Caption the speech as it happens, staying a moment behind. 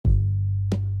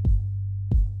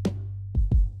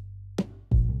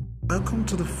Welcome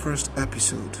to the first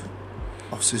episode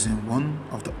of season 1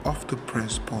 of the Off the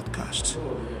Press podcast.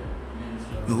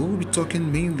 We will be talking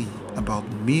mainly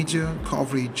about media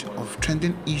coverage of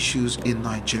trending issues in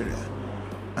Nigeria.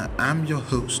 And I'm your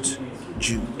host,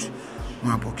 Jude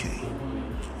Maboke.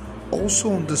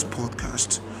 Also on this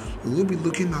podcast, we will be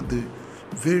looking at the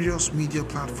various media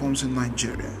platforms in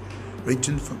Nigeria,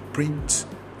 ranging from print,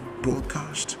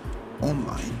 broadcast,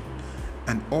 online,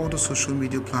 and all the social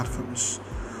media platforms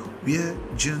where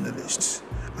journalists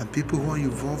and people who are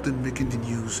involved in making the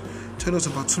news tell us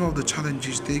about some of the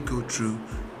challenges they go through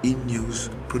in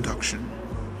news production.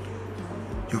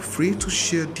 You're free to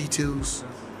share details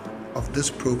of this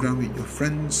program with your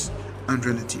friends and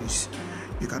relatives.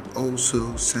 You can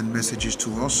also send messages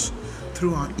to us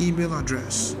through our email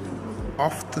address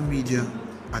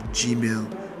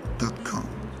offthemedia@gmail.com.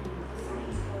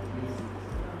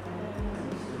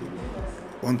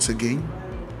 Once again,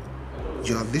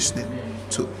 you are listening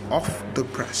to Off the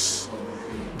Press.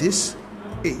 This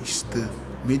is the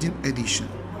maiden edition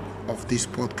of this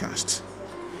podcast.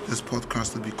 This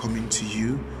podcast will be coming to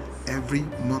you every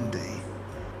Monday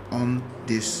on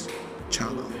this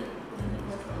channel.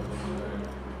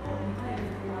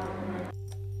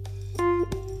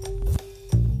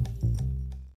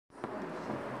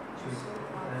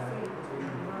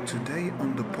 Today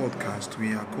on the podcast,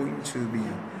 we are going to be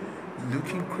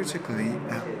looking critically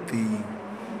at the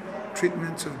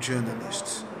treatment of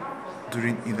journalists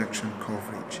during election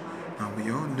coverage. Now, we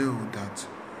all know that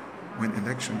when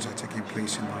elections are taking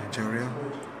place in Nigeria,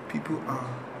 people are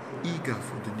eager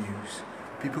for the news.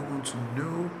 People want to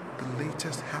know the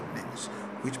latest happenings,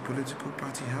 which political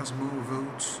party has more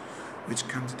votes, which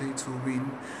candidates will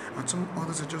win, and some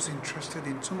others are just interested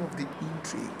in some of the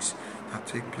intrigues that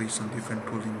take place on different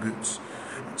polling booths.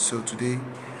 So today,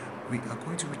 we are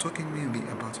going to be talking mainly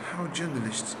about how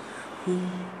journalists who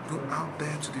go out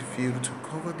there to the field to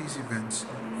cover these events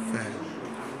fare.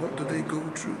 What do they go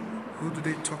through? Who do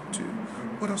they talk to?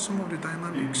 What are some of the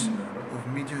dynamics of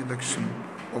media election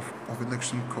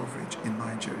coverage in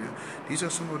Nigeria? These are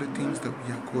some of the things that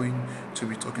we are going to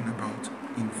be talking about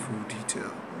in full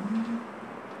detail.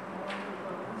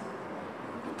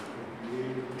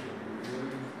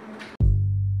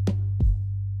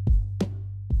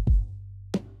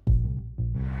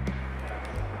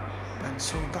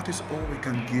 So that is all we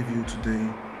can give you today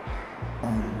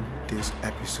on this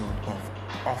episode of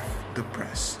Off the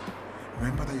Press.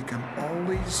 Remember that you can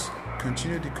always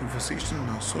continue the conversation on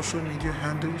our social media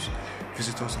handles.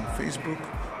 Visit us on Facebook,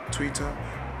 Twitter,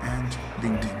 and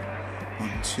LinkedIn.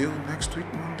 Until next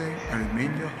week Monday, I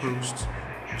remain your host,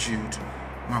 Jude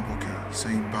Maboke,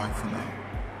 saying bye for now.